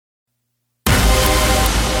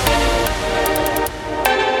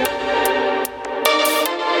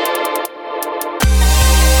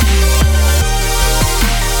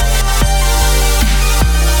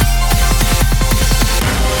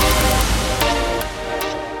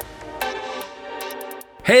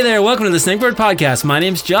Hey there, welcome to the Snakebird Podcast. My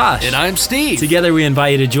name's Josh. And I'm Steve. Together we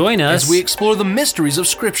invite you to join us as we explore the mysteries of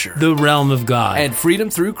Scripture, the realm of God, and freedom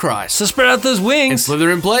through Christ. So spread out those wings and slither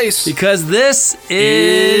in place. Because this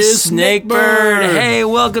is Snakebird. Hey,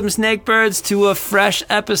 welcome Snakebirds to a fresh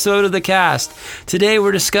episode of the cast. Today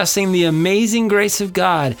we're discussing the amazing grace of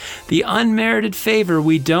God, the unmerited favor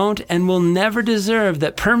we don't and will never deserve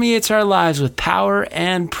that permeates our lives with power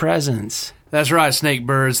and presence. That's right,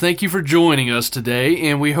 Snakebirds. Thank you for joining us today,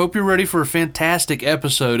 and we hope you're ready for a fantastic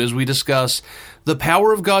episode as we discuss the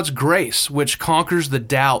power of God's grace, which conquers the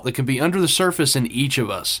doubt that can be under the surface in each of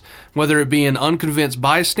us, whether it be an unconvinced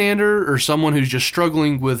bystander or someone who's just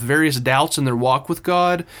struggling with various doubts in their walk with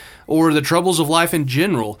God, or the troubles of life in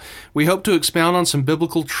general. We hope to expound on some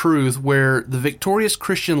biblical truth where the victorious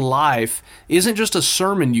Christian life isn't just a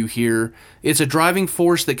sermon you hear, it's a driving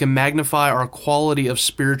force that can magnify our quality of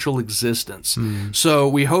spiritual existence. So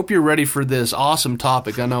we hope you're ready for this awesome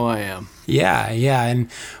topic. I know I am. Yeah. And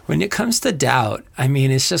when it comes to doubt, I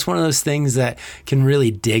mean, it's just one of those things that can really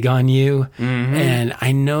dig on you. Mm-hmm. And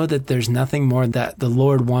I know that there's nothing more that the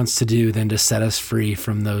Lord wants to do than to set us free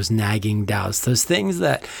from those nagging doubts, those things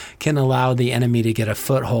that can allow the enemy to get a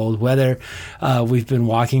foothold, whether we've been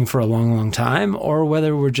walking for a long, long time or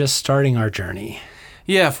whether we're just starting our journey.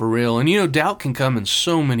 Yeah, for real. And doubt can come in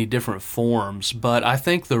so many different forms, but I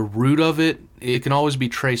think the root of it can always be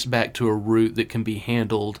traced back to a root that can be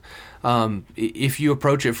handled if you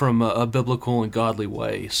approach it from a biblical and godly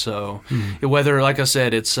way. So whether, like I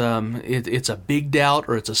said, it's a big doubt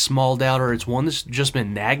or it's a small doubt or it's one that's just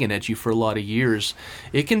been nagging at you for a lot of years,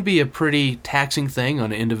 it can be a pretty taxing thing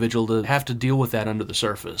on an individual to have to deal with that under the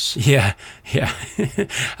surface. Yeah.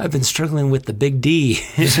 I've been struggling with the big D.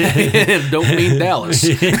 Don't mean Dallas.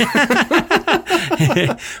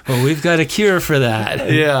 Well, we've got a cure for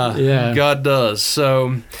that. Yeah. God does.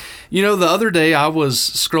 So, the other day I was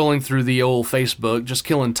scrolling through the old Facebook, just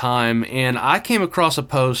killing time, and I came across a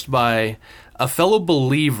post by a fellow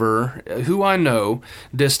believer who I know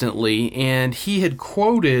distantly, and he had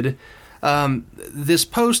quoted this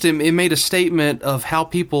post. It made a statement of how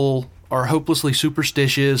people are hopelessly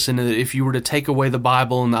superstitious, and if you were to take away the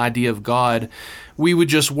Bible and the idea of God, we would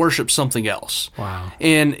just worship something else. Wow.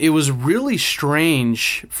 And it was really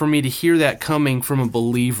strange for me to hear that coming from a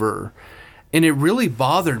believer. And it really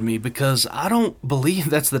bothered me because I don't believe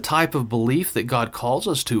that's the type of belief that God calls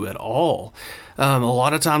us to at all. A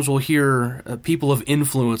lot of times we'll hear people of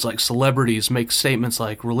influence, like celebrities, make statements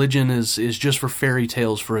like religion is just for fairy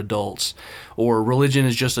tales for adults, or religion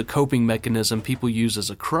is just a coping mechanism people use as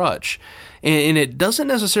a crutch. And it doesn't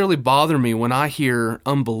necessarily bother me when I hear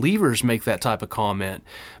unbelievers make that type of comment.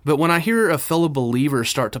 But when I hear a fellow believer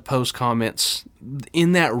start to post comments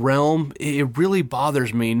in that realm, it really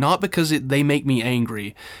bothers me, not because they make me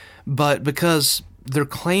angry, but because they're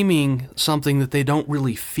claiming something that they don't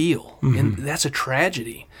really feel, and that's a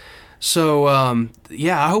tragedy. So,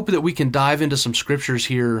 I hope that we can dive into some scriptures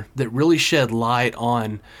here that really shed light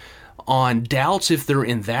on doubts if they're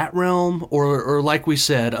in that realm, or like we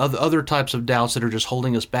said, other types of doubts that are just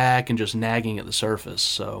holding us back and just nagging at the surface.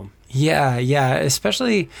 So, yeah,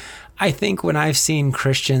 especially I think when I've seen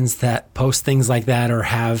Christians that post things like that or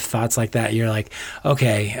have thoughts like that, you're like,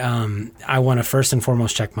 okay, I want to first and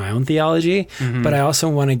foremost check my own theology, but I also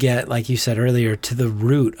want to get, like you said earlier, to the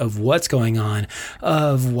root of what's going on,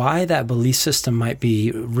 of why that belief system might be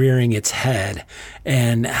rearing its head,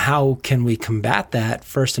 and how can we combat that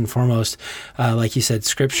first and foremost, like you said,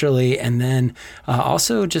 scripturally, and then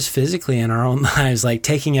also just physically in our own lives, like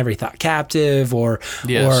taking every thought captive or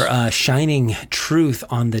shining truth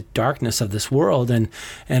on the darkness of this world, and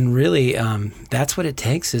really that's what it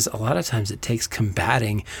takes. Is a lot of times it takes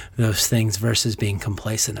combating those things versus being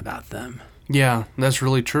complacent about them. Yeah, that's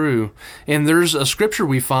really true. And there's a scripture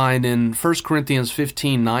we find in 1 Corinthians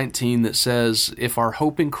 15:19 that says, if our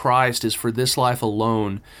hope in Christ is for this life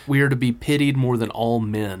alone, we are to be pitied more than all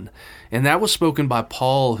men. And that was spoken by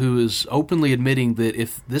Paul, who is openly admitting that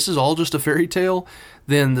if this is all just a fairy tale,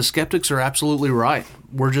 then the skeptics are absolutely right.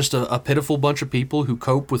 We're just a pitiful bunch of people who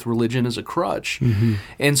cope with religion as a crutch.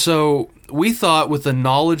 And so we thought, with the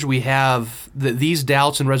knowledge we have that these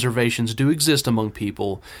doubts and reservations do exist among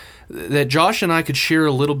people, that Josh and I could share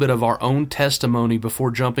a little bit of our own testimony before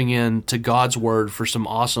jumping into God's Word for some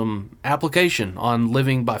awesome application on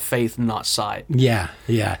living by faith and not sight. Yeah.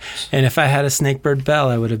 And if I had a Snakebird bell,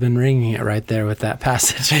 I would have been ringing it right there with that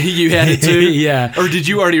passage. You had it too? Yeah. Or did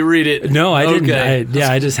you already read it? No, I didn't.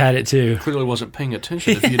 I just had it too. Clearly wasn't paying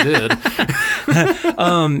attention if you did.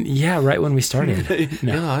 Right when we started.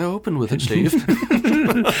 No. Yeah, I opened with it, Steve.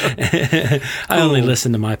 I only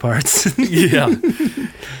listen to my parts. Yeah.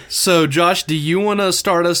 So, Josh, do you want to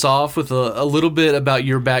start us off with a little bit about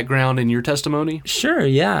your background and your testimony? Sure,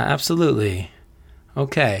 yeah, absolutely.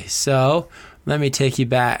 Okay, so let me take you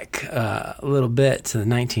back a little bit to the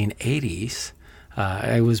 1980s.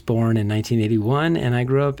 I was born in 1981, and I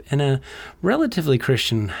grew up in a relatively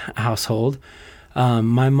Christian household.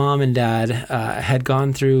 My mom and dad had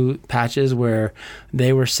gone through patches where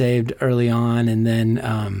they were saved early on and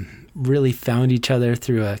then really found each other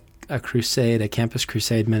through a crusade, a campus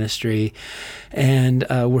crusade ministry, and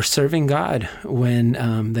were serving God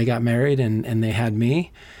when they got married and they had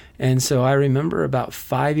me. And so I remember about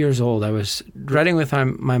 5 years old, I was riding with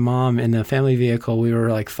my mom in the family vehicle. We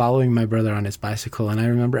were like following my brother on his bicycle. And I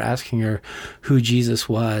remember asking her who Jesus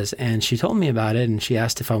was. And she told me about it. And she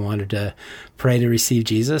asked if I wanted to pray to receive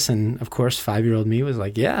Jesus. And of course, 5-year-old me was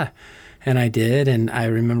like, yeah. And I did. And I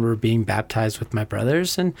remember being baptized with my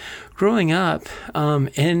brothers and growing up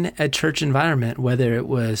in a church environment, whether it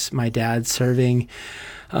was my dad serving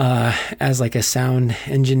as like a sound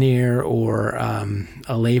engineer or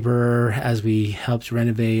a laborer as we helped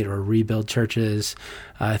renovate or rebuild churches,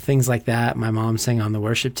 things like that. My mom sang on the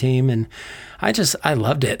worship team, and I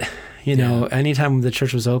loved it. You know, anytime the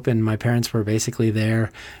church was open, my parents were basically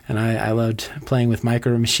there, and I loved playing with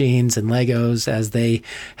micro machines and Legos as they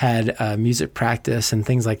had music practice and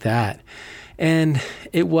things like that. And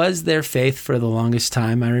it was their faith for the longest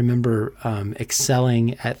time. I remember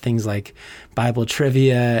excelling at things like Bible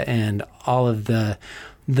trivia and all of the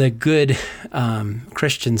good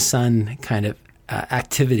Christian son kind of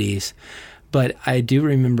activities. But I do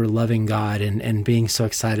remember loving God and being so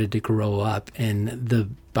excited to grow up in the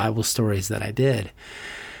Bible stories that I did.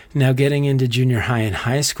 Now, getting into junior high and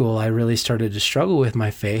high school, I really started to struggle with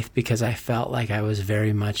my faith because I felt like I was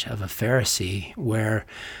very much of a Pharisee, where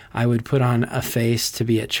I would put on a face to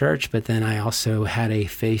be at church, but then I also had a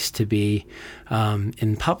face to be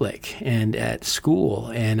in public and at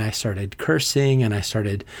school. And I started cursing and I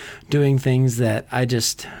started doing things that I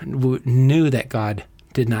just knew that God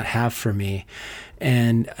did not have for me.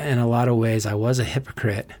 And in a lot of ways, I was a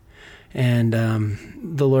hypocrite. And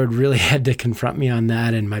the Lord really had to confront me on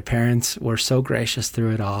that, and my parents were so gracious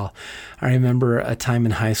through it all. I remember a time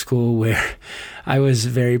in high school where I was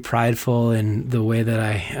very prideful in the way that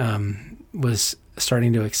I was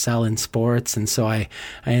starting to excel in sports, and so I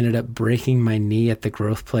ended up breaking my knee at the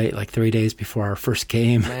growth plate like 3 days before our first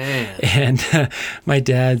game. Man. And my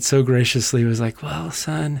dad so graciously was like, "Well,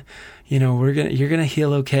 son, you know, you're gonna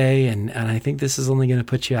heal okay, and I think this is only gonna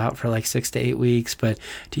put you out for like 6 to 8 weeks. But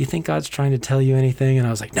do you think God's trying to tell you anything?" And I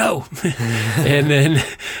was like, "No." And then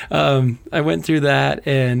I went through that,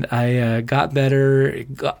 and I got better.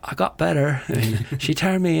 I got better. I mean, she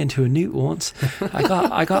turned me into a newt once.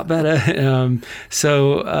 I got better.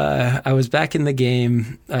 So I was back in the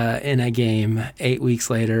game in a game 8 weeks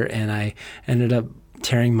later, and I ended up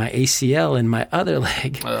tearing my ACL in my other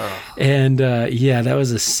leg. And that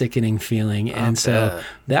was a sickening feeling. And so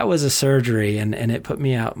that was a surgery, and it put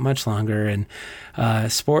me out much longer. And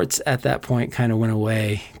sports at that point kind of went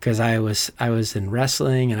away because I was in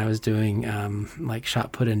wrestling, and I was doing like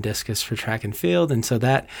shot put and discus for track and field. And so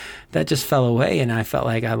that just fell away, and I felt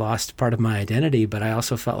like I lost part of my identity. But I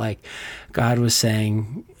also felt like God was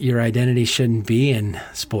saying, your identity shouldn't be in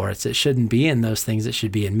sports. It shouldn't be in those things. It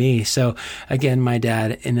should be in me. So again, my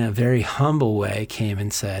dad, in a very humble way, came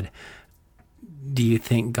and said, "Do you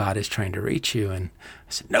think God is trying to reach you?" And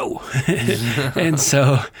I said, "No." And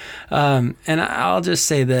so, and I'll just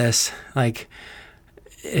say this, like,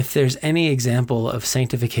 if there's any example of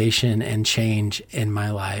sanctification and change in my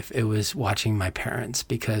life, it was watching my parents,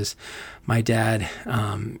 because my dad,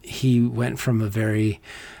 he went from a very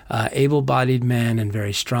able-bodied man and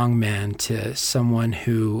very strong man to someone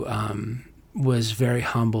who was very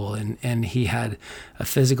humble, and he had a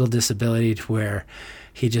physical disability to where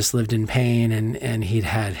he just lived in pain, and he'd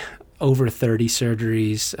had over 30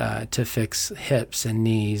 surgeries to fix hips and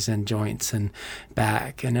knees and joints and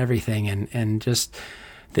back and everything. And just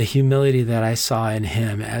the humility that I saw in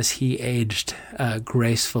him as he aged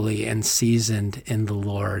gracefully and seasoned in the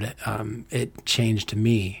Lord, it changed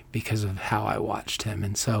me because of how I watched him.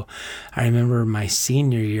 And so I remember my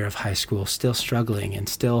senior year of high school still struggling and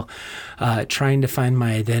still trying to find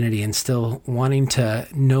my identity and still wanting to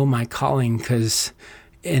know my calling, because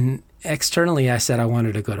externally, I said I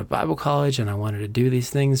wanted to go to Bible college and I wanted to do these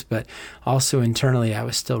things, but also internally, I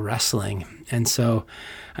was still wrestling. And so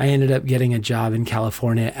I ended up getting a job in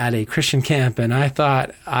California at a Christian camp, and I thought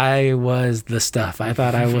I was the stuff. I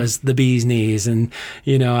thought I was the bee's knees, and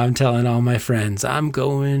I'm telling all my friends I'm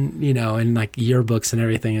going, in like yearbooks and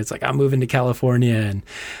everything. It's like I'm moving to California, and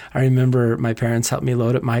I remember my parents helped me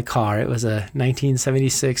load up my car. It was a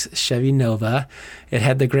 1976 Chevy Nova. It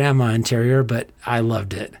had the grandma interior, but I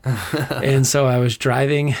loved it. And so I was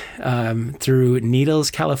driving through Needles,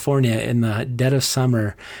 California in the dead of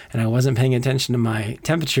summer, and I wasn't paying attention to my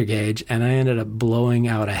temperature gauge, and I ended up blowing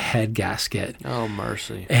out a head gasket. Oh,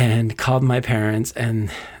 mercy. And called my parents, and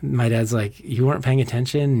my dad's like, you weren't paying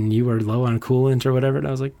attention and you were low on coolant or whatever. And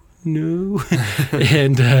I was like, no.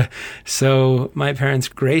 And so my parents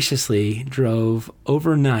graciously drove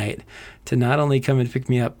overnight to not only come and pick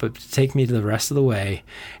me up, but to take me to the rest of the way,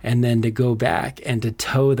 and then to go back and to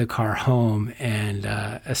tow the car home, and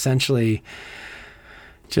essentially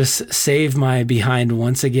just save my behind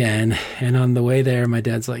once again. And on the way there, my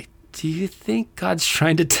dad's like, do you think God's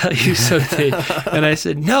trying to tell you something? And I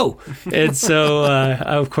said, no. And so,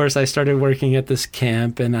 of course, I started working at this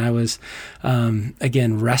camp, and I was,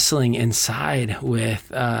 again, wrestling inside with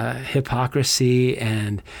hypocrisy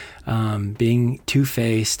and being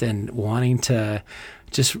two-faced and wanting to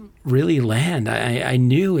just really land. I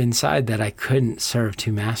knew inside that I couldn't serve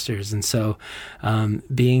two masters. And so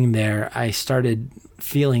being there, I started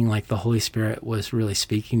feeling like the Holy Spirit was really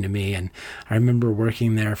speaking to me. And I remember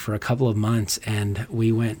working there for a couple of months, and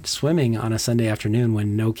we went swimming on a Sunday afternoon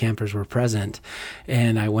when no campers were present.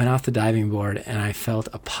 And I went off the diving board, and I felt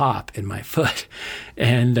a pop in my foot.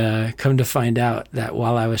 And come to find out that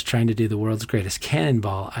while I was trying to do the world's greatest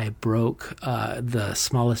cannonball, I broke the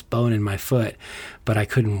smallest bone in my foot, but I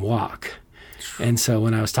couldn't walk. And so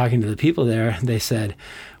when I was talking to the people there, they said,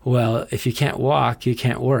 well, if you can't walk, you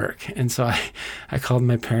can't work. And so I called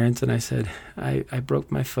my parents and I said, I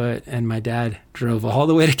broke my foot, and my dad drove all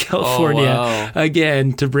the way to California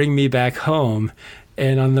again to bring me back home.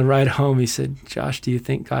 And on the ride home, he said, Josh, do you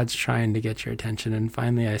think God's trying to get your attention? And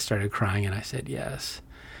finally I started crying, and I said, yes.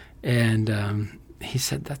 And he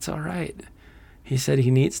said, that's all right. He said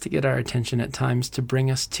he needs to get our attention at times to bring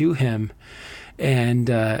us to him. And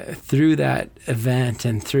through that event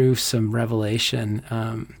and through some revelation,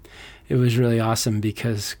 it was really awesome,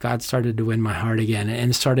 because God started to win my heart again,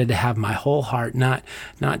 and started to have my whole heart, not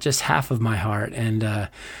just half of my heart. And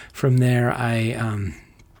from there, I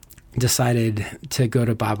decided to go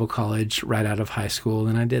to Bible college right out of high school,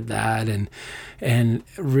 and I did that. And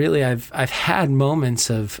really, I've had moments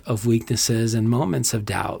of weaknesses and moments of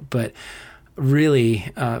doubt, but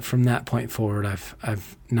really, from that point forward,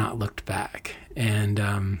 I've not looked back.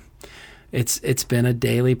 And it's been a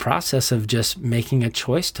daily process of just making a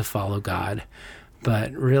choice to follow God.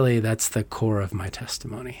 But really, that's the core of my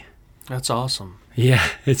testimony. That's awesome. Yeah,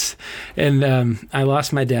 I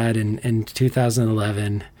lost my dad in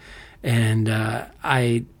 2011, and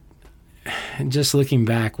I just looking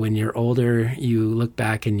back, when you're older, you look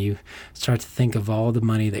back and you start to think of all the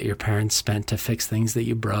money that your parents spent to fix things that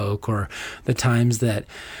you broke, or the times that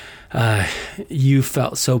you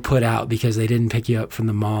felt so put out because they didn't pick you up from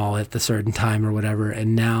the mall at the certain time or whatever.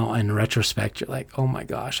 And now in retrospect, you're like, oh my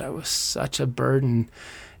gosh, I was such a burden,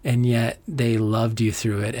 and yet they loved you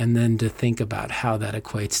through it. And then to think about how that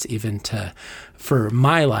equates even for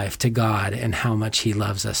my life to God, and how much he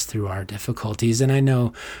loves us through our difficulties. And I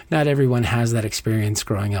know not everyone has that experience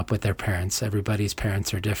growing up with their parents. Everybody's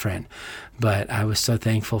parents are different, but I was so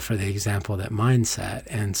thankful for the example that mine set.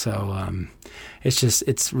 And so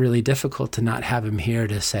it's really difficult to not have him here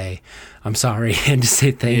to say, I'm sorry, and to say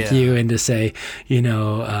thank you, and to say,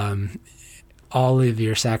 all of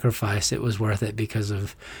your sacrifice, it was worth it because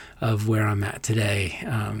of where I'm at today,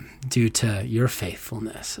 due to your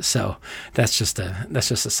faithfulness. So that's just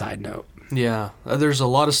a side note. Yeah, there's a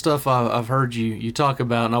lot of stuff I've heard you talk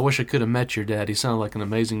about, and I wish I could have met your dad. He sounded like an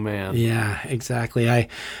amazing man. Yeah, exactly.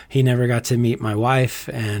 He never got to meet my wife,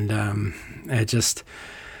 and it just,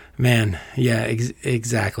 man, yeah,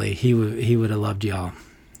 exactly. He would have loved y'all.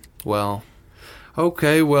 Well,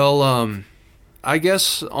 okay, well, I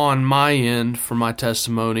guess on my end, for my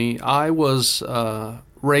testimony, I was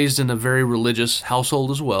raised in a very religious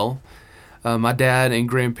household as well. My dad and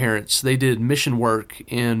grandparents, they did mission work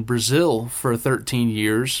in Brazil for 13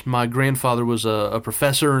 years. My grandfather was a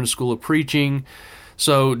professor in a school of preaching.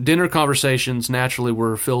 So dinner conversations naturally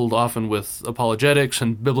were filled often with apologetics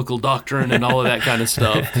and biblical doctrine and all of that kind of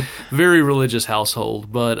stuff. Very religious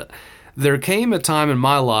household. But there came a time in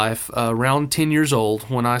my life, around 10 years old,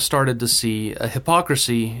 when I started to see a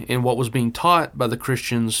hypocrisy in what was being taught by the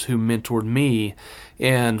Christians who mentored me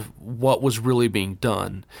and what was really being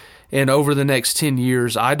done. And over the next 10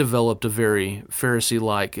 years, I developed a very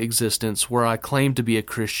Pharisee-like existence where I claimed to be a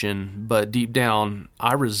Christian, but deep down,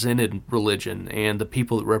 I resented religion and the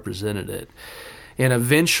people that represented it. And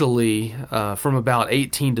eventually, from about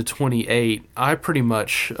 18 to 28, I pretty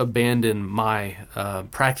much abandoned my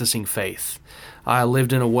practicing faith. I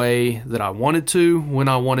lived in a way that I wanted to, when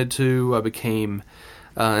I wanted to. I became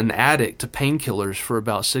an addict to painkillers for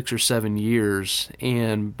about 6 or 7 years,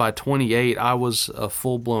 and by 28 I was a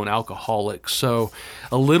full-blown alcoholic. So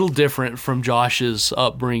a little different from Josh's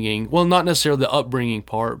upbringing. Well, not necessarily the upbringing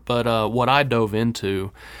part, but what I dove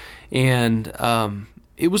into. And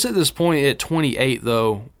it was at this point at 28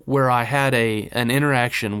 though where I had an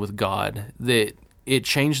interaction with God that it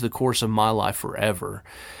changed the course of my life forever.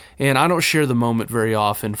 And I don't share the moment very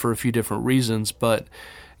often for a few different reasons, but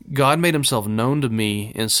God made himself known to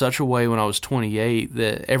me in such a way when I was 28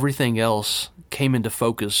 that everything else came into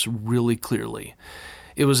focus really clearly.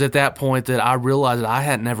 It was at that point that I realized that I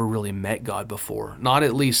had never really met God before, not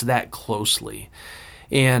at least that closely.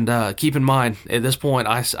 And keep in mind, at this point,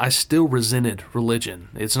 I still resented religion.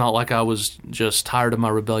 It's not like I was just tired of my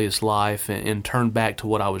rebellious life and turned back to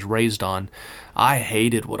what I was raised on. I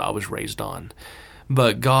hated what I was raised on.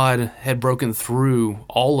 But God had broken through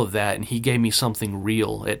all of that, and he gave me something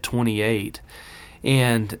real at 28.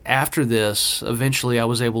 And after this, eventually I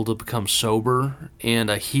was able to become sober, and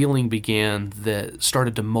a healing began that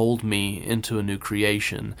started to mold me into a new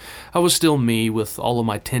creation. I was still me with all of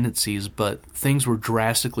my tendencies, but things were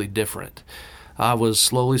drastically different. I was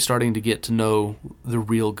slowly starting to get to know the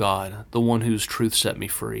real God, the one whose truth set me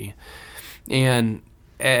free. And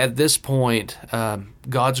at this point,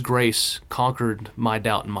 God's grace conquered my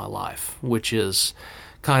doubt in my life, which is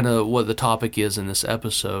kind of what the topic is in this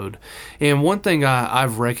episode. And one thing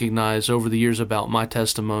I've recognized over the years about my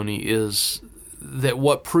testimony is that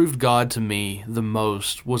what proved God to me the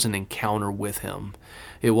most was an encounter with him.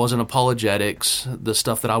 It wasn't apologetics, the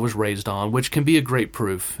stuff that I was raised on, which can be a great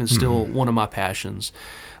proof. It's still one of my passions.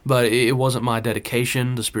 But it wasn't my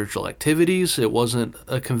dedication to spiritual activities. It wasn't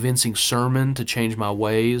a convincing sermon to change my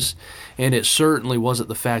ways. And it certainly wasn't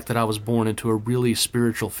the fact that I was born into a really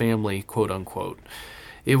spiritual family, quote unquote.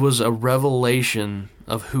 It was a revelation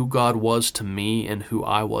of who God was to me and who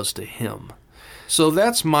I was to him. So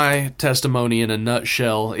that's my testimony in a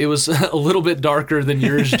nutshell. It was a little bit darker than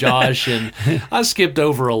yours, Josh, and I skipped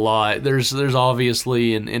over a lot. There's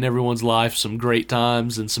obviously in everyone's life some great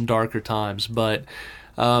times and some darker times, but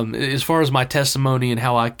as far as my testimony and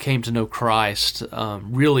how I came to know Christ,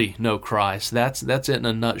 really know Christ, that's it in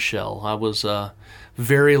a nutshell. I was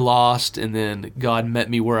very lost, and then God met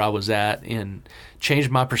me where I was at and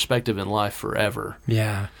changed my perspective in life forever.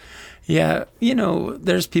 Yeah. Yeah,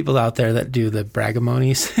 there's people out there that do the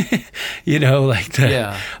bragamonies,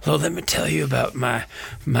 oh, let me tell you about my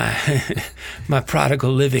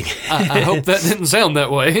prodigal living. I hope that didn't sound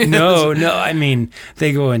that way. No, I mean,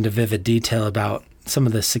 they go into vivid detail about some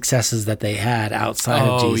of the successes that they had outside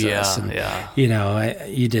of Jesus.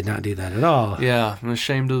 You did not do that at all. Yeah, I'm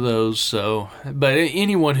ashamed of those. But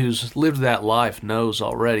anyone who's lived that life knows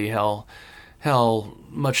already how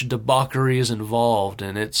much debauchery is involved,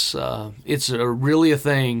 and it's really a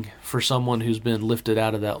thing for someone who's been lifted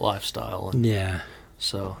out of that lifestyle. Yeah.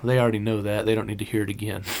 So they already know that. They don't need to hear it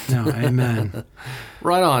again. No, amen.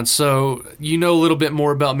 Right on. So you know a little bit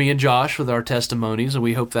more about me and Josh with our testimonies, and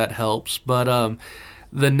we hope that helps. But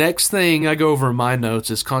the next thing I go over in my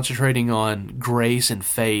notes is concentrating on grace and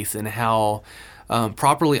faith, and how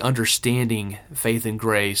properly understanding faith and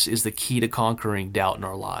grace is the key to conquering doubt in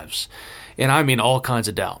our lives. And I mean all kinds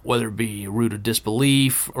of doubt, whether it be a root of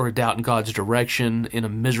disbelief or a doubt in God's direction in a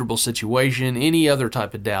miserable situation, any other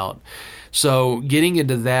type of doubt. So getting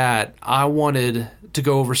into that, I wanted to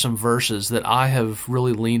go over some verses that I have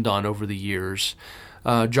really leaned on over the years.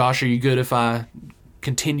 Josh, are you good if I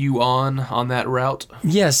continue on that route?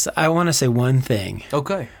 Yes, I want to say one thing.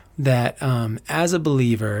 Okay. That as a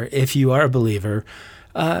believer, if you are a believer,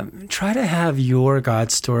 try to have your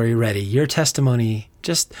God story ready, your testimony.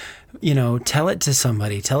 Just, tell it to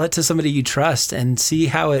somebody. Tell it to somebody you trust and see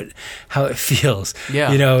how it feels.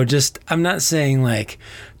 Yeah. I'm not saying like,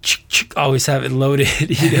 always have it loaded,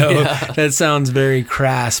 Yeah. That sounds very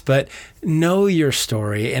crass, but know your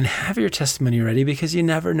story and have your testimony ready, because you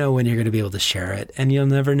never know when you're going to be able to share it, and you'll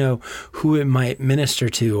never know who it might minister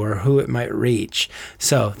to or who it might reach.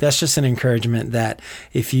 So that's just an encouragement that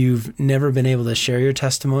if you've never been able to share your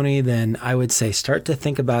testimony, then I would say start to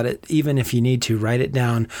think about it. Even if you need to, write it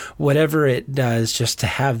down whatever it does, just to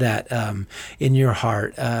have that in your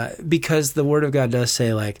heart, because the Word of God does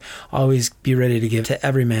say, like, always be ready to give to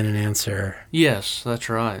every man an answer. Yes, that's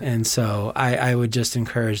right. And so I would just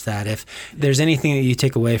encourage that if there's anything that you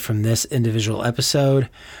take away from this individual episode,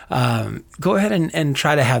 go ahead and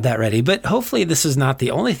try to have that ready. But hopefully this is not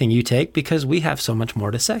the only thing you take, because we have so much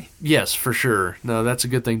more to say. Yes, for sure. No, that's a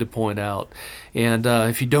good thing to point out. And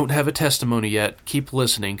if you don't have a testimony yet, keep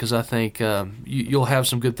listening, because I think you'll have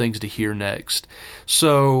some good things to hear next.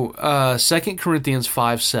 So 2 Corinthians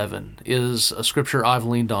 5:7 is a scripture I've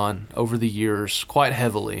leaned on over the years quite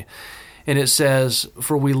heavily. And it says,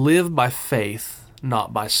 "For we live by faith,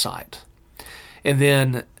 not by sight." And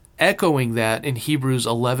then echoing that in Hebrews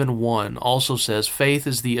 11:1 also says, "Faith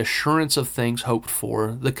is the assurance of things hoped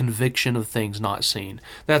for, the conviction of things not seen."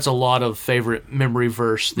 That's a lot of favorite memory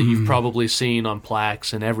verse that you've probably seen on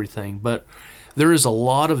plaques and everything, but there is a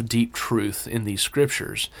lot of deep truth in these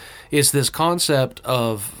scriptures. It's this concept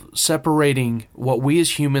of separating what we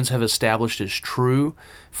as humans have established as true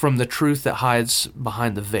from the truth that hides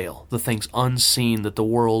behind the veil, the things unseen that the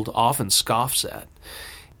world often scoffs at.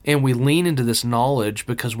 And we lean into this knowledge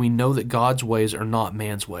because we know that God's ways are not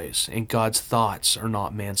man's ways, and God's thoughts are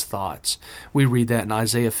not man's thoughts. We read that in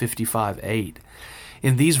Isaiah 55:8.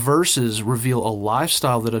 And these verses reveal a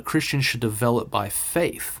lifestyle that a Christian should develop by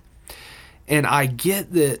faith. And I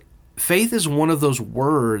get that faith is one of those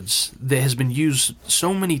words that has been used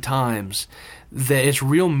so many times that its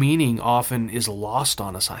real meaning often is lost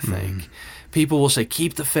on us, I think. People will say,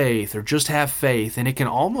 keep the faith, or just have faith, and it can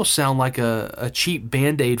almost sound like a cheap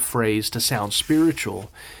Band-Aid phrase to sound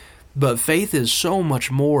spiritual. But faith is so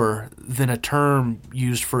much more than a term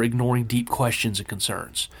used for ignoring deep questions and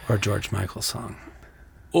concerns. Or a George Michael song.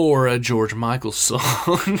 Or a George Michael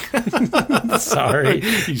song. Sorry.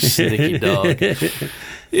 You sneaky dog.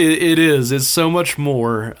 It is. It's so much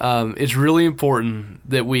more. It's really important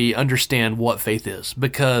that we understand what faith is,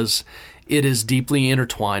 because it is deeply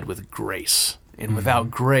intertwined with grace. And without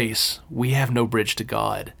grace, we have no bridge to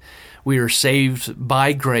God. We are saved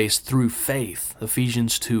by grace through faith,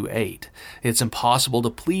 Ephesians 2:8. It's impossible to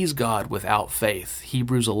please God without faith,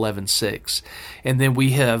 Hebrews 11:6. And then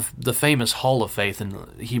we have the famous hall of faith in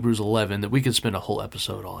Hebrews 11 that we could spend a whole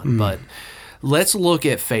episode on. But let's look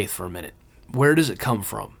at faith for a minute. Where does it come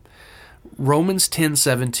from? Romans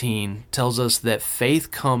 10:17 tells us that faith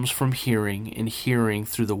comes from hearing, and hearing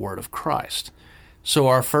through the word of Christ. So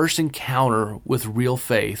our first encounter with real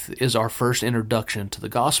faith is our first introduction to the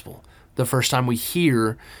gospel, the first time we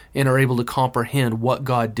hear and are able to comprehend what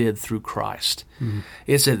God did through Christ.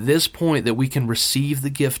 It's at this point that we can receive the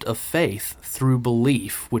gift of faith through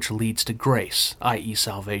belief, which leads to grace, i.e.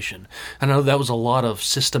 salvation. I know that was a lot of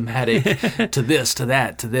systematic to this, to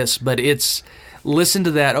that, to this, but it's listen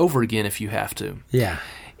to that over again if you have to. Yeah.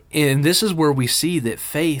 And this is where we see that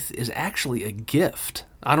faith is actually a gift.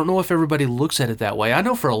 I don't know if everybody looks at it that way. I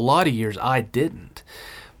know for a lot of years I didn't.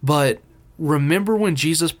 But remember when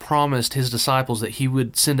Jesus promised his disciples that he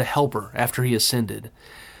would send a helper after he ascended?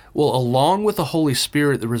 Well, along with the Holy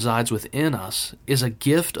Spirit that resides within us is a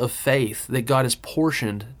gift of faith that God has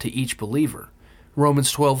portioned to each believer.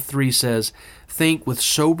 Romans 12:3 says, "Think with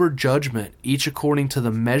sober judgment, each according to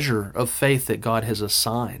the measure of faith that God has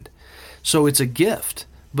assigned." So it's a gift,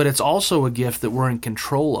 but it's also a gift that we're in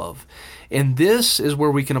control of. And this is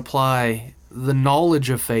where we can apply the knowledge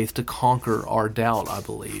of faith to conquer our doubt, I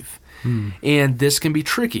believe. And this can be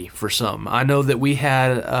tricky for some. I know that we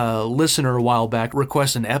had a listener a while back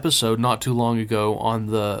request an episode not too long ago on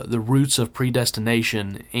the roots of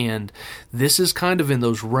predestination, and this is kind of in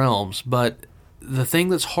those realms, but the thing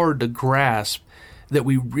that's hard to grasp, that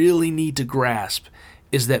we really need to grasp,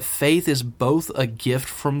 is that faith is both a gift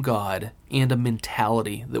from God and a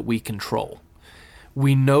mentality that we control.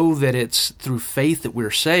 We know that it's through faith that we're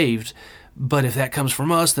saved, but if that comes from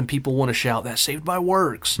us, then people want to shout, that's saved by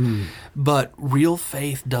works. But real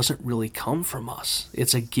faith doesn't really come from us.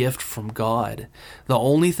 It's a gift from God. The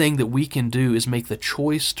only thing that we can do is make the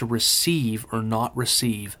choice to receive or not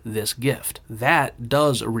receive this gift. That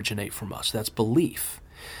does originate from us. That's belief.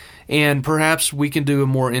 And perhaps we can do a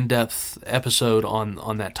more in-depth episode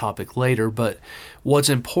on that topic later, but what's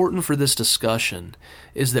important for this discussion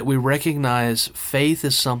is that we recognize faith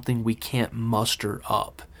is something we can't muster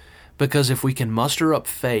up. Because if we can muster up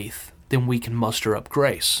faith, then we can muster up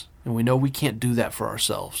grace. And we know we can't do that for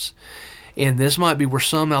ourselves. And this might be where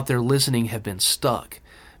some out there listening have been stuck.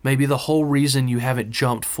 Maybe the whole reason you haven't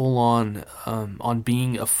jumped full on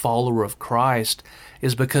being a follower of Christ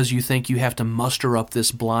is because you think you have to muster up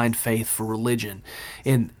this blind faith for religion,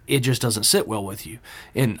 and it just doesn't sit well with you.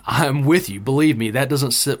 And I'm with you, believe me, that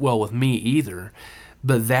doesn't sit well with me either.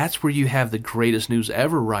 But that's where you have the greatest news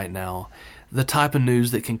ever right now, the type of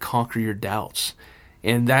news that can conquer your doubts.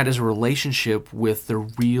 And that is a relationship with the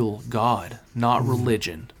real God, not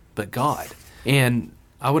religion, but God. And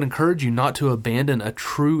I would encourage you not to abandon a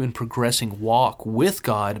true and progressing walk with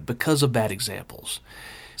God because of bad examples.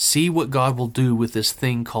 See what God will do with this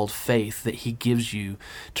thing called faith that He gives you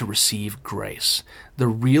to receive grace. The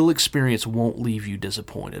real experience won't leave you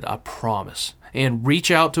disappointed, I promise. And reach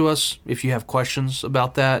out to us if you have questions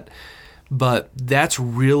about that. But that's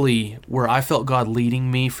really where I felt God leading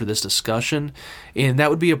me for this discussion. And that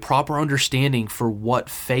would be a proper understanding for what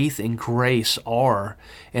faith and grace are,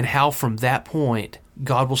 and how from that point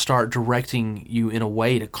God will start directing you in a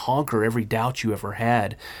way to conquer every doubt you ever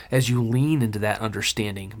had as you lean into that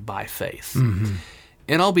understanding by faith. Mm-hmm.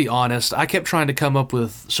 And I'll be honest, I kept trying to come up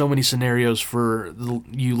with so many scenarios for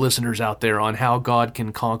you listeners out there on how God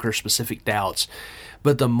can conquer specific doubts.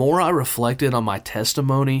 But the more I reflected on my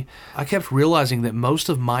testimony, I kept realizing that most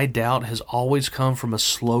of my doubt has always come from a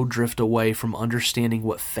slow drift away from understanding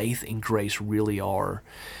what faith and grace really are.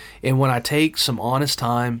 And when I take some honest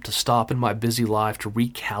time to stop in my busy life to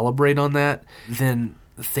recalibrate on that, then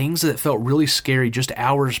things that felt really scary just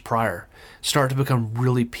hours prior start to become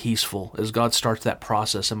really peaceful as God starts that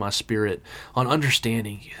process in my spirit on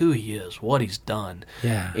understanding who He is, what He's done.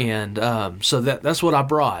 Yeah. And so that's what I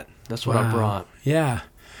brought. That's what I brought. Yeah.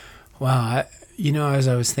 Wow. As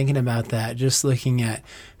I was thinking about that, just looking at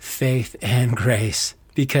faith and grace,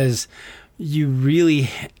 because you really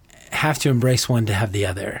have to embrace one to have the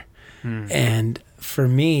other. And for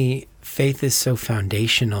me, faith is so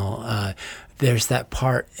foundational. There's that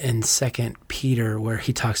part in 2 Peter where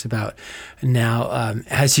he talks about now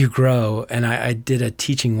as you grow, and I did a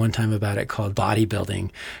teaching one time about it called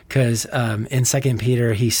bodybuilding, because in 2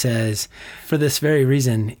 Peter he says, for this very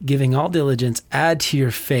reason, giving all diligence, add to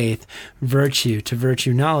your faith virtue, to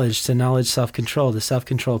virtue knowledge, to knowledge self-control, to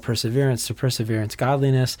self-control perseverance, to perseverance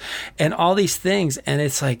godliness, and all these things. And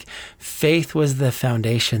it's like faith was the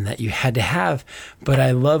foundation that you had to have. But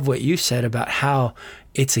I love what you said about how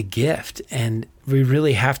it's a gift, and we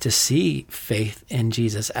really have to see faith in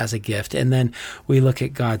Jesus as a gift. And then we look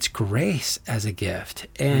at God's grace as a gift.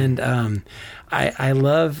 And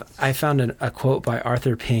I found a quote by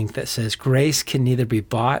Arthur Pink that says, grace can neither be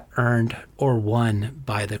bought, earned, or won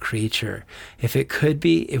by the creature. If it could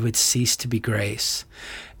be, it would cease to be grace.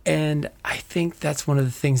 And I think that's one of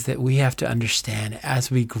the things that we have to understand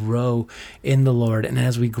as we grow in the Lord and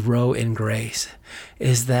as we grow in grace,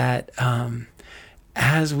 is that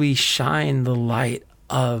as we shine the light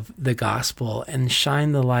of the gospel and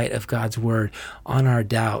shine the light of God's word on our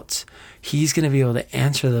doubts, He's going to be able to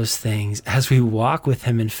answer those things as we walk with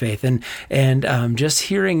Him in faith. And just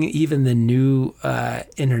hearing even the new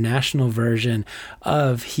international version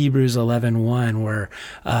of Hebrews 11:1, where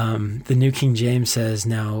the New King James says,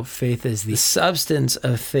 now faith is the substance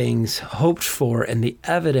of things hoped for and the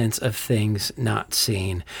evidence of things not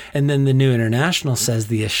seen. And then the New International says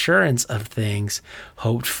the assurance of things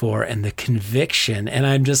hoped for and the conviction. And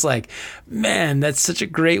I'm just like, man, that's such a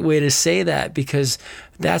great way to say that, because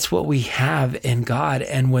that's what we have in God.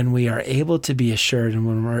 And when we are able to be assured and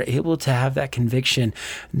when we're able to have that conviction,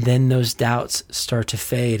 then those doubts start to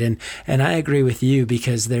fade. And I agree with you,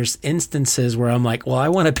 because there's instances where I'm like, well, I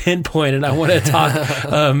want to pinpoint and I want to talk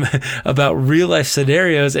about real life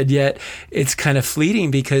scenarios. And yet it's kind of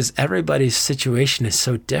fleeting because everybody's situation is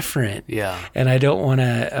so different. Yeah. And I don't want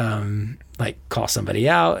to, call somebody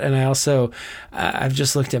out. And I also, I've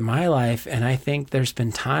just looked at my life, and I think there's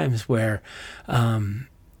been times where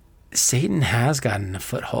Satan has gotten a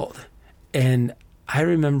foothold. And I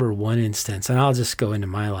remember one instance, and I'll just go into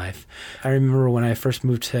my life. I remember when I first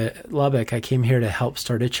moved to Lubbock, I came here to help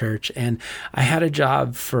start a church, and I had a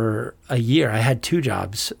job for a year. I had 2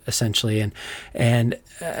 jobs essentially, and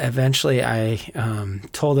eventually I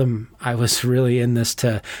told them I was really in this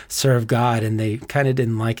to serve God, and they kind of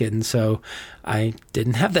didn't like it, and so I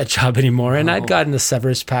didn't have that job anymore. And I'd gotten a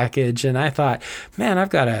severance package, and I thought, man, I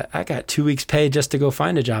got 2 weeks pay just to go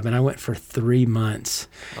find a job, and I went for 3 months,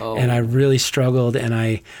 and I really struggled. And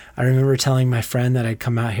I remember telling my friend that I'd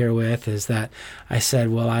come out here with, is that I said,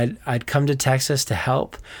 well, I'd come to Texas to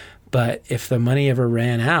help, but if the money ever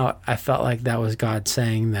ran out, I felt like that was God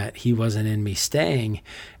saying that He wasn't in me staying.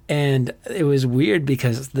 And it was weird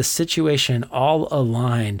because the situation all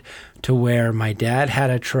aligned to where my dad had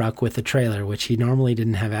a truck with a trailer, which he normally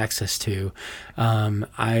didn't have access to.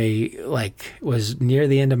 I was near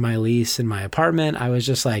the end of my lease in my apartment. I was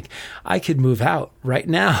just like, I could move out right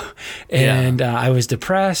now. And I was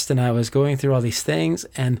depressed and I was going through all these things.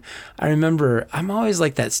 And I remember, I'm always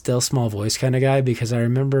like that still small voice kind of guy, because I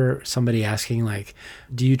remember somebody asking like,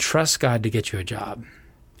 do you trust God to get you a job?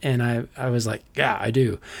 And I was like, yeah, I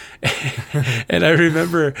do. And I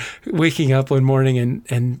remember waking up one morning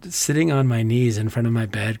and sitting on my knees in front of my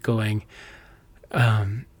bed going,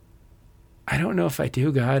 I don't know if I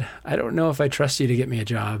do, God. I don't know if I trust you to get me a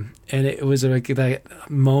job. And it was like that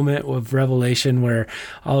moment of revelation where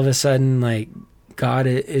all of a sudden, like, God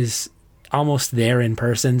is almost there in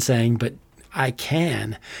person saying, but I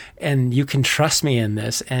can, and you can trust me in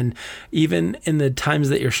this. And even in the times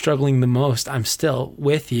that you're struggling the most, I'm still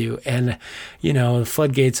with you. And, the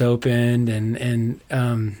floodgates opened and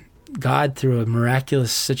God, through a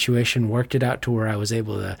miraculous situation, worked it out to where I was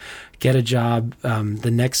able to get a job.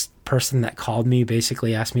 The next person that called me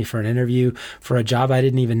basically asked me for an interview for a job I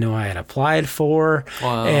didn't even know I had applied for.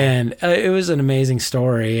 Wow. And it was an amazing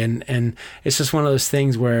story. And it's just one of those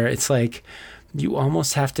things where it's like, you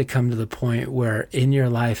almost have to come to the point where in your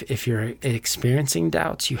life, if you're experiencing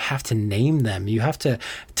doubts, you have to name them. You have to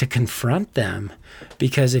confront them,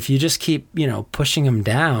 because if you just keep, pushing them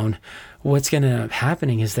down, what's going to end up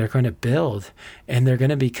happening is they're going to build and they're going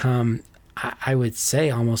to become, I would say,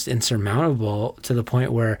 almost insurmountable, to the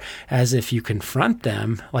point where, as if you confront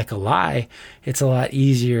them like a lie, it's a lot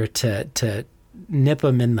easier to nip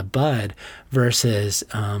them in the bud versus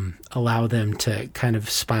allow them to kind of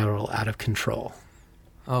spiral out of control.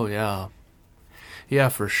 Oh, yeah. Yeah,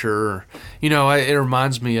 for sure. It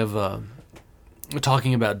reminds me of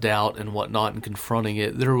talking about doubt and whatnot and confronting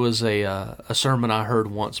it. There was a sermon I heard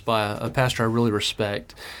once by a pastor I really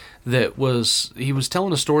respect he was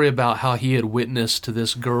telling a story about how he had witnessed to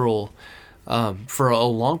this girl for a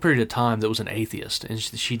long period of time that was an atheist, and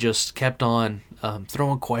she just kept on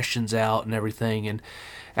throwing questions out and everything. And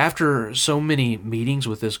after so many meetings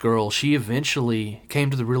with this girl, she eventually came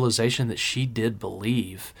to the realization that she did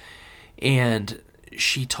believe. And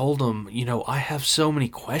she told him, I have so many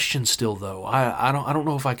questions still, though. I don't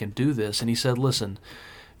know if I can do this. And he said, listen,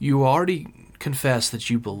 you already confessed that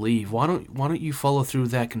you believe. Why don't you follow through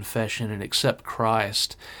with that confession and accept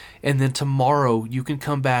Christ? And then tomorrow you can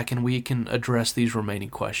come back and we can address these remaining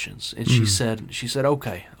questions. And she said,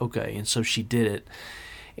 okay. And so she did it.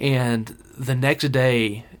 And the next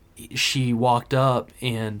day she walked up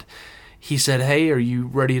and he said, hey, are you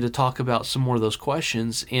ready to talk about some more of those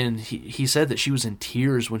questions? And he said that she was in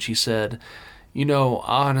tears when she said, I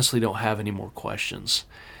honestly don't have any more questions.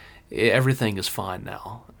 Everything is fine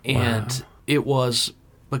now. And it was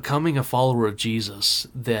becoming a follower of Jesus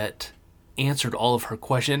that answered all of her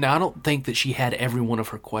questions. Now, I don't think that she had every one of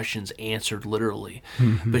her questions answered literally,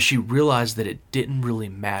 but she realized that it didn't really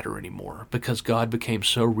matter anymore, because God became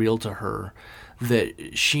so real to her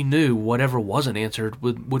that she knew whatever wasn't answered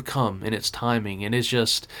would come in its timing. And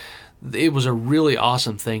it was a really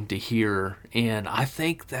awesome thing to hear. And I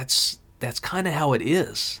think that's kind of how it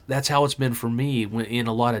is. That's how it's been for me in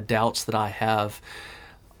a lot of doubts that I have.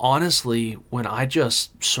 Honestly, when I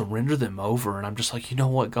just surrender them over and I'm just like, you know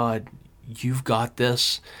what, God, you've got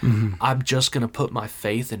this. I'm just going to put my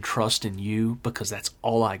faith and trust in you, because that's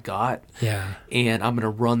all I got. Yeah. And I'm going to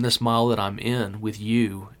run this mile that I'm in with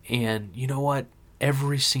you. And you know what?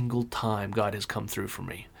 Every single time God has come through for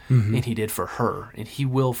me. And he did for her, and he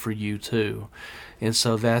will for you too. And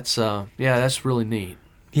so that's really neat.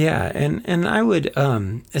 Yeah, and I would,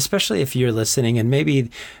 especially if you're listening and maybe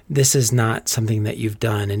this is not something that you've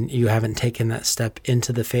done and you haven't taken that step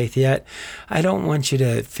into the faith yet, I don't want you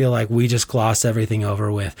to feel like we just gloss everything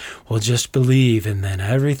over with, well, just believe and then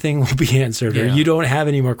everything will be answered, or you don't have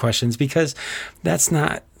any more questions, because that's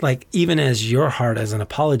not, like, even as your heart as an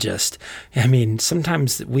apologist, I mean,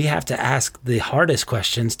 sometimes we have to ask the hardest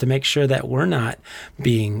questions to make sure that we're not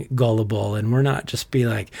being gullible and we're not just be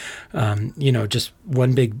like, just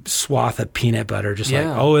one big swath of peanut butter, just like,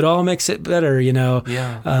 oh, it all makes it better,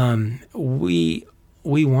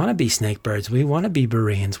 We want to be snake birds. We want to be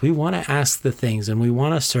Bereans. We want to ask the things and we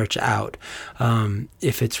want to search out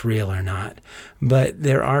if it's real or not. But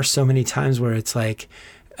there are so many times where it's like,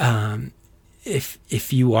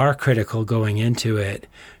 if you are critical going into it,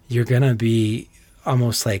 you're going to be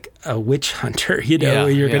almost like a witch hunter, you're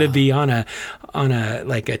going to be on a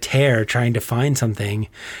like a tear trying to find something.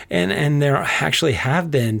 And there actually have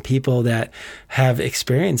been people that have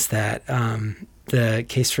experienced that. the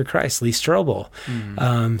Case for Christ, Lee Strobel,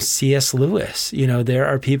 C.S. Lewis. You know, there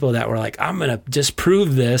are people that were like, I'm going to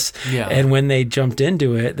disprove this. Yeah. And when they jumped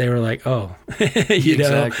into it, they were like, oh, you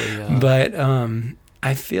know. Exactly, yeah. But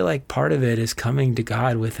I feel like part of it is coming to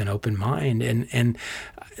God with an open mind. And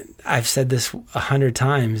I've said this 100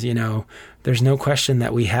 times, you know, there's no question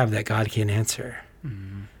that we have that God can answer.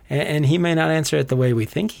 Mm-hmm. And he may not answer it the way we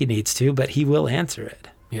think he needs to, but he will answer it.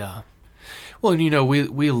 Yeah. Well, you know,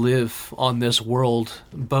 we live on this world,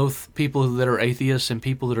 both people that are atheists and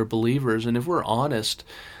people that are believers, and if we're honest,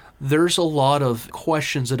 there's a lot of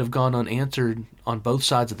questions that have gone unanswered on both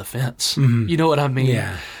sides of the fence. Mm-hmm. You know what I mean?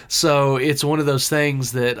 Yeah. So it's one of those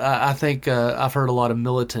things that I think I've heard a lot of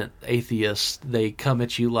militant atheists, they come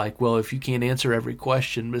at you like, well, if you can't answer every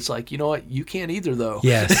question, but it's like, you know what? You can't either, though.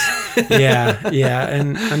 Yes. Yeah.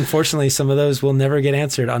 And unfortunately, some of those will never get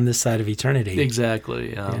answered on this side of eternity.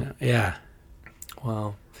 Exactly. Yeah. You know? Yeah.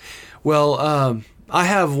 Wow. Well, I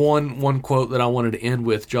have one quote that I wanted to end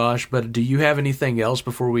with, Josh, but do you have anything else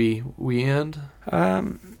before we end?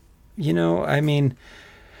 You know, I mean,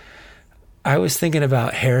 I was thinking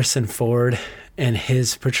about Harrison Ford and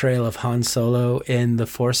his portrayal of Han Solo in The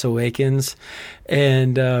Force Awakens.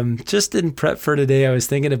 And just in prep for today, I was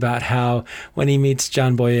thinking about how when he meets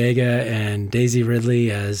John Boyega and Daisy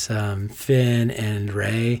Ridley as Finn and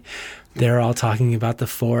Rey, they're all talking about the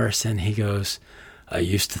Force, and he goes, I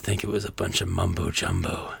used to think it was a bunch of mumbo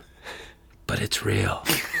jumbo, but it's real.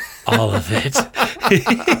 All of it.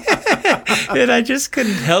 And I just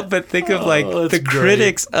couldn't help but think of the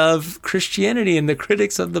critics of Christianity and the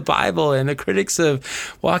critics of the Bible and the critics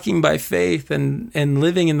of walking by faith and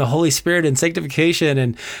living in the Holy Spirit and sanctification.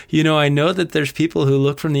 And, you know, I know that there's people who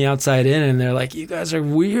look from the outside in and they're like, you guys are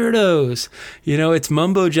weirdos. You know, it's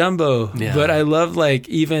mumbo jumbo. Yeah. But I love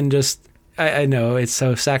even just, I know it's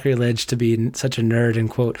so sacrilege to be such a nerd and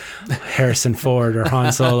quote Harrison Ford or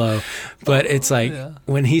Han Solo, but it's like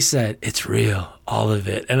when he said, it's real, all of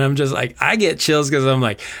it. And I'm just like, I get chills because I'm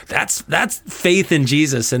like, that's faith in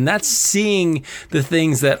Jesus, and that's seeing the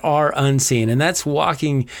things that are unseen, and that's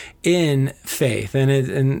walking in faith.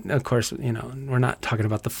 And of course, you know, we're not talking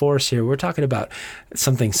about the Force here. We're talking about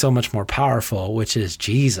something so much more powerful, which is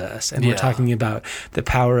Jesus. And we're talking about the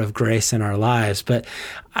power of grace in our lives. But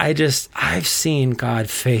I've seen God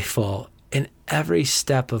faithful in every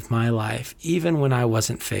step of my life, even when I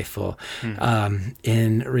wasn't faithful,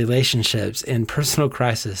 in relationships, in personal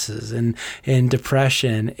crises, in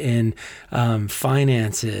depression, in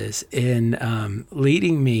finances, in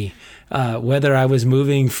leading me, whether I was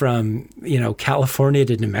moving from, you know, California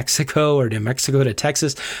to New Mexico or New Mexico to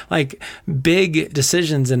Texas, like big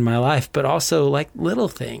decisions in my life, but also like little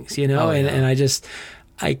things, you know, and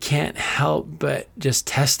I can't help but just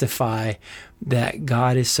testify that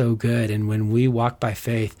God is so good. And when we walk by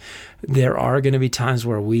faith, there are going to be times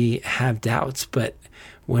where we have doubts, but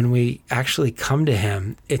when we actually come to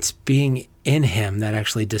him, it's being in him that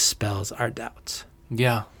actually dispels our doubts.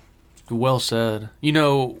 Yeah, well said. You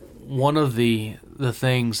know, one of the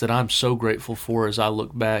things that I'm so grateful for as I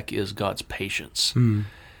look back is God's patience.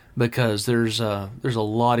 Because there's a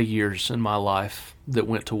lot of years in my life that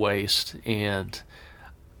went to waste, and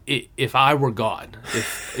if I were God,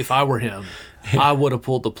 if I were him, I would have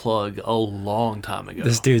pulled the plug a long time ago.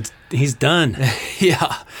 This he's done.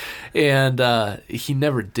 Yeah. And he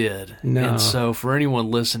never did. No. And so for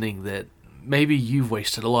anyone listening that maybe you've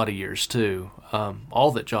wasted a lot of years too,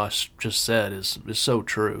 all that Josh just said is so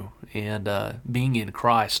true. And being in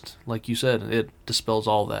Christ, like you said, it dispels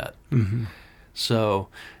all that. Mm-hmm. So,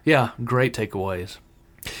 yeah, great takeaways.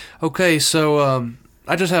 Okay, so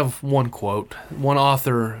I just have one quote. One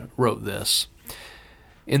author wrote this.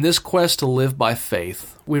 In this quest to live by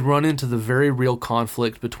faith, we run into the very real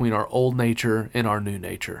conflict between our old nature and our new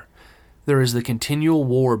nature. There is the continual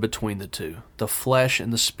war between the two, the flesh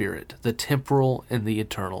and the spirit, the temporal and the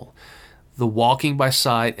eternal, the walking by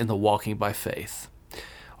sight and the walking by faith.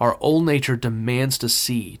 Our old nature demands to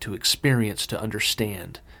see, to experience, to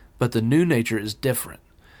understand, but the new nature is different.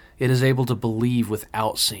 It is able to believe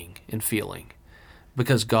without seeing and feeling,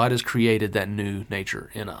 because God has created that new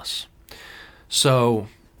nature in us. So,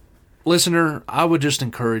 listener, I would just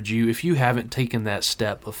encourage you, if you haven't taken that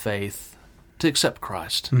step of faith, to accept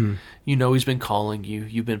Christ. You know he's been calling you.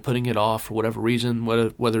 You've been putting it off for whatever reason,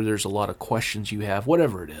 whether there's a lot of questions you have,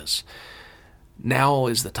 whatever it is. Now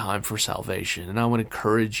is the time for salvation, and I would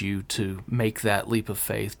encourage you to make that leap of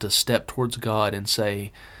faith, to step towards God and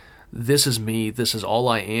say, this is me, this is all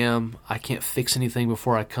I am. I can't fix anything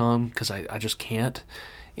before I come, because I just can't.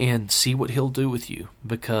 And see what he'll do with you,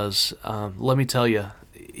 because let me tell you,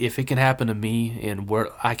 if it can happen to me and where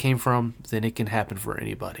I came from, then it can happen for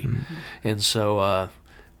anybody. Mm-hmm. And so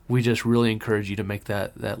we just really encourage you to make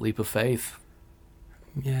that leap of faith.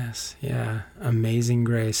 Yes, yeah. Amazing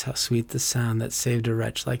grace, how sweet the sound that saved a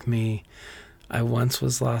wretch like me. I once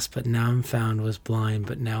was lost, but now I'm found, was blind,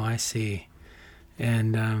 but now I see.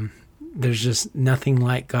 And there's just nothing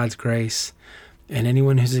like God's grace, and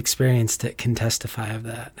anyone who's experienced it can testify of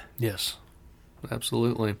that. Yes,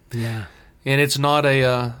 absolutely. Yeah. And it's not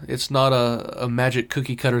a magic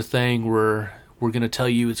cookie cutter thing where we're going to tell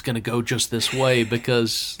you it's going to go just this way,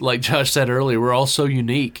 because like Josh said earlier, we're all so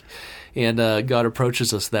unique. And God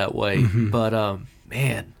approaches us that way. Mm-hmm. But,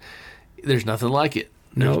 man, there's nothing like it.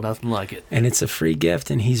 There's nothing like it. And it's a free gift,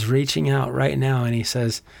 and he's reaching out right now, and he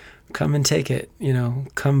says, come and take it.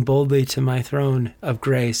 Come boldly to my throne of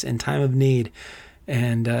grace in time of need.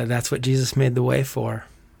 And that's what Jesus made the way for.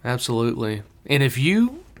 Absolutely. And if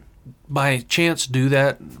you, by chance, do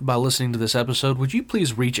that by listening to this episode, would you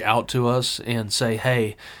please reach out to us and say,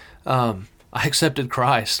 hey, I accepted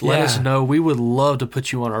Christ. Let us know. We would love to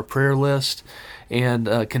put you on our prayer list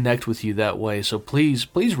and connect with you that way. So please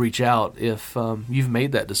reach out if you've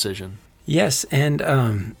made that decision. Yes,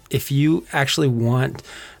 and if you actually want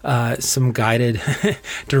some guided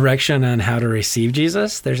direction on how to receive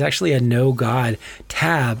Jesus, there's actually a Know God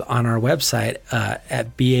tab on our website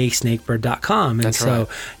at basnakebird.com, and That's right.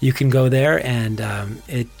 you can go there, and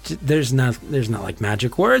there's not like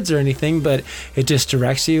magic words or anything, but it just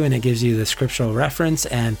directs you, and it gives you the scriptural reference,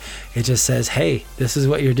 and it just says, hey, this is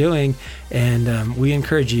what you're doing, and we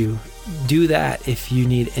encourage you. Do that if you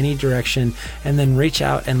need any direction, and then reach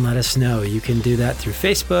out and let us know. You can do that through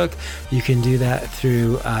Facebook. You can do that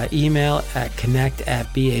through email at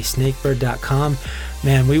connect@basnakebird.com.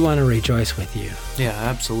 Man, we want to rejoice with you. Yeah,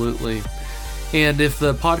 absolutely. And if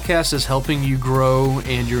the podcast is helping you grow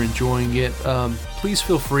and you're enjoying it, please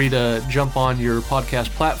feel free to jump on your podcast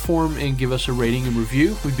platform and give us a rating and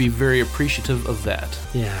review. We'd be very appreciative of that.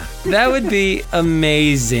 Yeah, that would be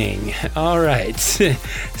amazing. All right.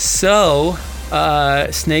 So,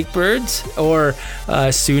 snakebirds, or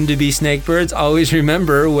soon-to-be snakebirds, always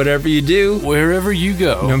remember, whatever you do, wherever you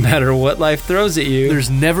go, no matter what life throws at you,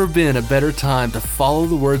 there's never been a better time to follow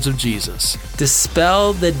the words of Jesus.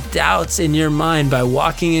 Dispel the doubts in your mind by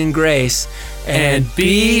walking in grace, and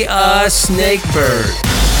be a snakebird.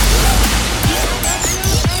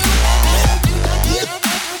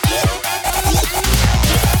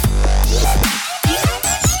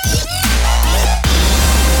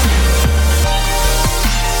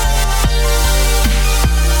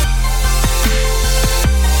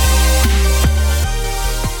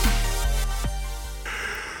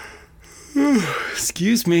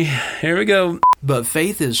 Excuse me. Here we go. But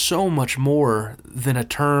faith is so much more than a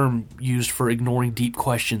term used for ignoring deep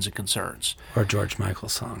questions and concerns. Or a George Michael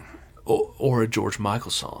song. Or a George Michael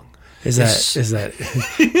song. Is that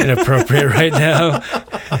inappropriate right now?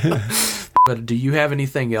 But do you have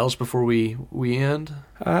anything else before we end?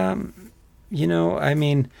 I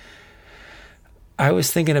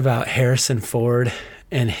was thinking about Harrison Ford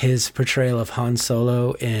and his portrayal of Han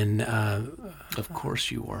Solo in... Of course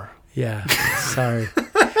you were. Yeah, sorry.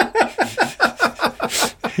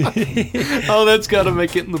 Oh, that's got to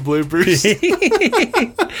make it in the bloopers.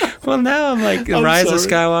 Well, now I'm like Rise of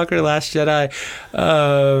Skywalker, Last Jedi,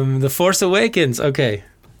 The Force Awakens. Okay.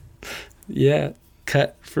 Yeah,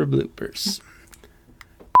 cut for bloopers.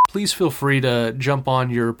 Please feel free to jump on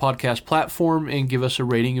your podcast platform and give us a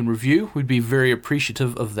rating and review. We'd be very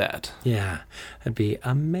appreciative of that. Yeah, that'd be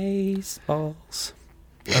amazeballs.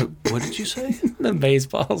 What did you say?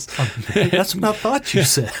 Amazeballs. That's what I thought you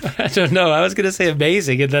said. I don't know. I was going to say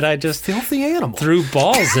amazing, and then I just filthy animal threw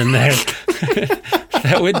balls in there.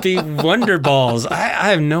 That would be wonder balls.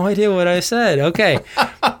 I have no idea what I said. Okay.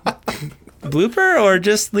 Blooper or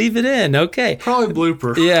just leave it in? Okay. Probably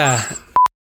blooper. Yeah.